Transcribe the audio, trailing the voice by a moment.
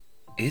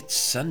It's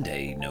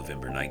Sunday,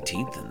 November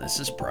 19th, and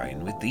this is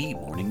Brian with the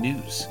Morning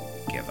News.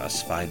 Give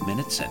us 5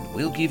 minutes and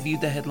we'll give you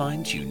the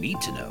headlines you need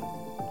to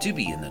know to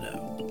be in the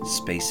know.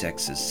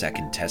 SpaceX's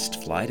second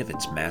test flight of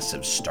its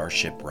massive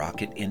Starship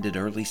rocket ended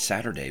early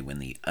Saturday when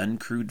the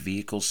uncrewed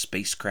vehicle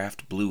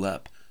spacecraft blew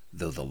up,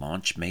 though the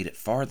launch made it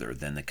farther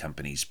than the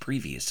company's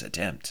previous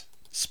attempt.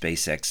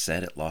 SpaceX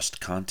said it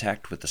lost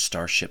contact with the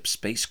Starship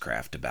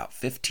spacecraft about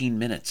 15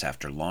 minutes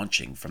after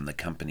launching from the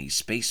company's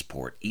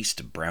spaceport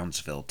east of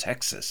Brownsville,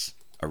 Texas.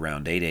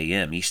 Around 8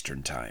 a.m.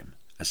 Eastern Time,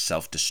 a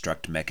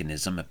self-destruct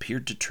mechanism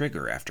appeared to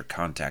trigger after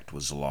contact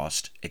was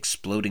lost,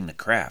 exploding the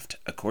craft,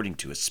 according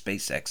to a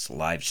SpaceX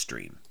live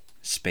stream.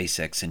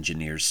 SpaceX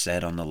engineers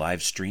said on the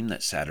live stream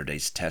that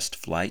Saturday's test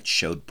flight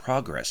showed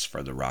progress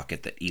for the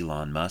rocket that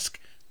Elon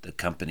Musk, the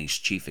company's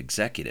chief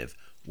executive,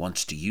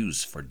 wants to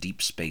use for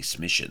deep space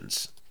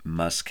missions.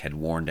 Musk had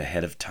warned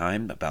ahead of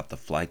time about the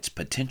flight's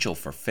potential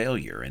for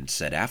failure and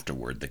said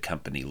afterward the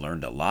company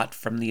learned a lot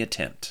from the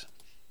attempt.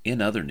 In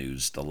other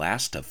news, the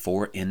last of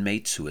 4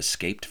 inmates who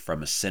escaped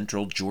from a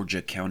central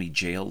Georgia county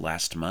jail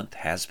last month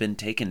has been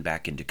taken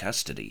back into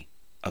custody,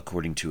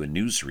 according to a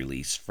news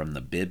release from the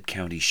Bibb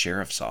County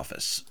Sheriff's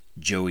Office.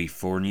 Joey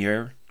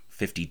Fournier,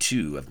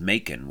 52, of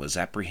Macon, was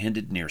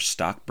apprehended near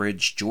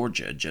Stockbridge,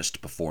 Georgia,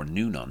 just before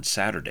noon on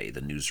Saturday,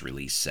 the news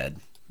release said.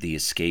 The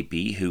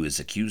escapee, who is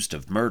accused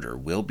of murder,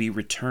 will be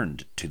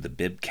returned to the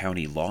Bibb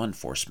County Law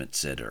Enforcement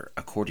Center,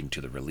 according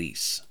to the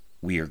release.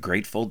 We are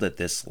grateful that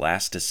this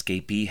last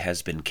escapee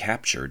has been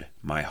captured.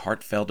 My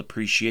heartfelt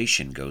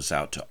appreciation goes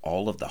out to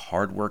all of the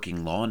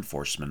hardworking law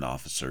enforcement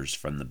officers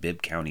from the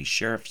Bibb County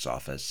Sheriff's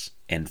Office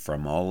and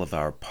from all of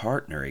our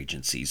partner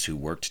agencies who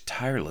worked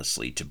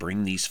tirelessly to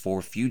bring these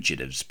 4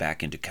 fugitives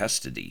back into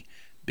custody,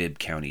 Bibb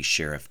County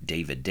Sheriff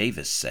David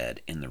Davis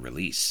said in the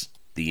release.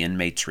 The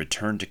inmates'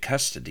 return to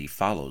custody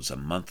follows a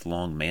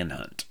month-long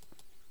manhunt.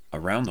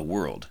 Around the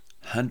world,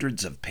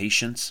 hundreds of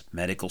patients,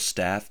 medical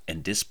staff,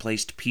 and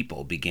displaced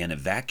people began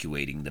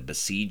evacuating the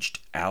besieged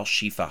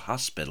Al-Shifa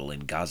hospital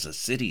in Gaza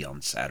City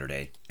on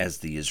Saturday as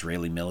the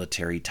Israeli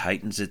military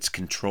tightens its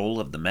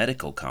control of the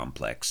medical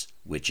complex,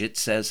 which it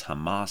says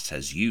Hamas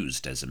has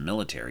used as a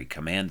military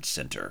command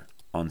center.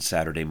 On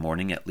Saturday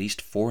morning, at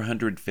least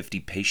 450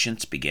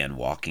 patients began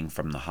walking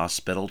from the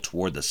hospital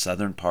toward the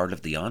southern part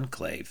of the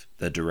enclave.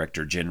 The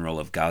Director General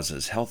of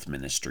Gaza's Health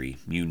Ministry,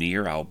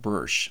 Munir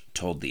al-Bursh,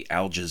 told the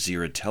Al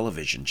Jazeera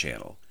television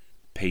channel.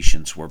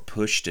 Patients were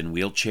pushed in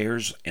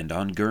wheelchairs and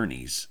on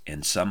gurneys,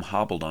 and some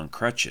hobbled on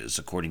crutches,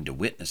 according to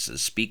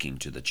witnesses speaking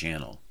to the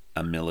channel.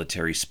 A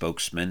military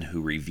spokesman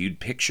who reviewed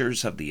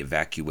pictures of the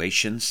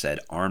evacuation said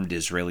armed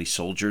Israeli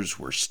soldiers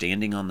were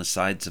standing on the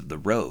sides of the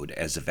road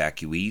as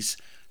evacuees,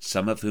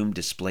 some of whom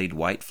displayed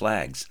white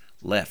flags,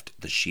 left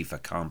the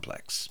Shifa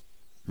complex.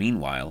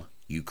 Meanwhile,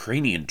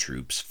 Ukrainian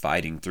troops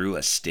fighting through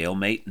a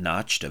stalemate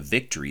notched a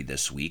victory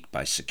this week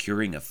by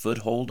securing a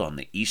foothold on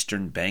the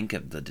eastern bank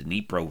of the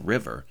Dnipro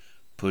River,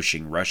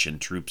 pushing Russian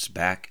troops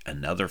back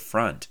another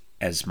front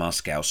as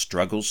Moscow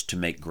struggles to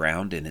make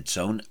ground in its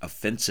own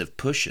offensive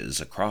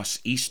pushes across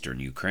eastern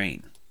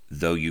Ukraine.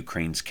 Though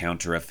Ukraine's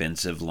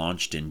counteroffensive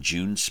launched in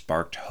June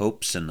sparked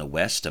hopes in the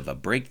west of a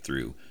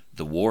breakthrough,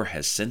 the war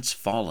has since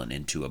fallen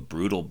into a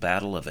brutal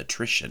battle of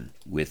attrition,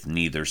 with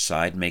neither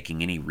side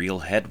making any real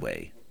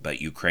headway, but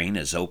Ukraine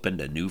has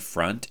opened a new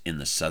front in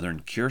the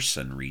southern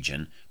Kherson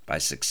region by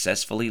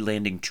successfully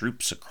landing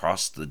troops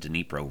across the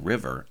Dnipro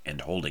River and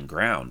holding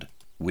ground,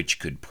 which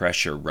could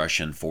pressure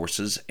Russian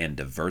forces and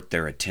divert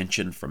their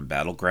attention from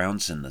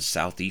battlegrounds in the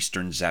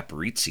southeastern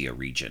Zaporizhia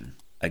region.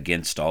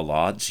 Against all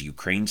odds,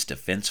 Ukraine's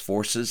defense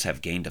forces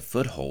have gained a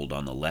foothold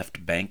on the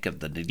left bank of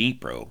the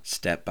Dnipro.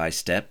 Step by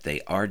step,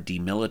 they are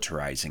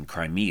demilitarizing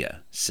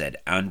Crimea, said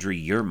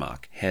Andriy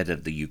Yermak, head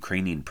of the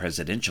Ukrainian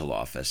presidential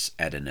office,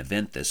 at an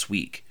event this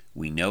week.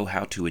 We know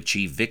how to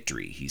achieve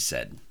victory, he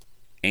said.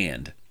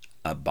 And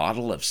a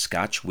bottle of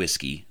Scotch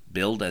whiskey,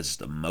 billed as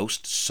the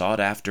most sought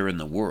after in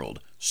the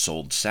world,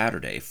 sold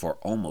Saturday for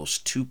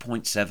almost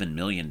 $2.7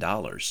 million,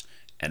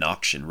 an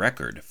auction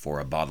record for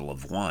a bottle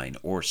of wine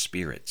or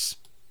spirits.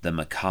 The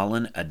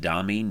Macallan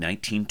Adami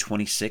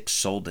 1926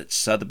 sold at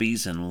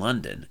Sotheby's in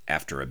London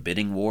after a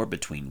bidding war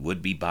between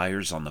would-be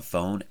buyers on the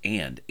phone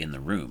and in the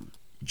room.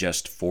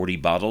 Just 40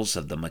 bottles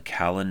of the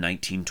Macallan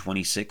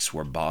 1926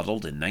 were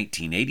bottled in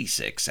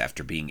 1986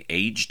 after being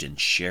aged in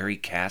sherry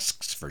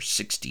casks for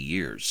 60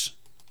 years.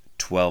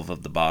 12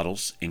 of the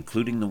bottles,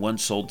 including the one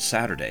sold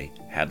Saturday,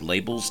 had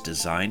labels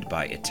designed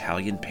by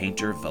Italian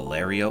painter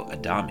Valerio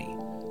Adami.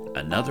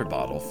 Another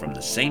bottle from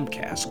the same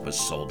cask was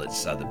sold at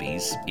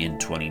Sotheby's in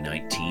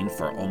 2019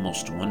 for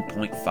almost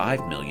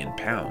 £1.5 million,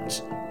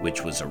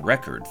 which was a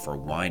record for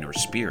wine or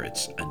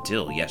spirits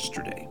until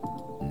yesterday.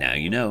 Now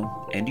you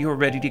know, and you're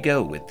ready to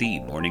go with the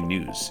morning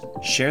news.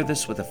 Share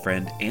this with a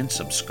friend and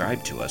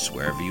subscribe to us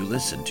wherever you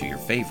listen to your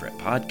favorite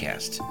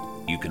podcast.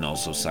 You can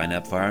also sign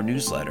up for our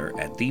newsletter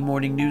at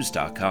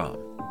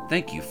themorningnews.com.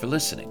 Thank you for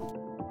listening.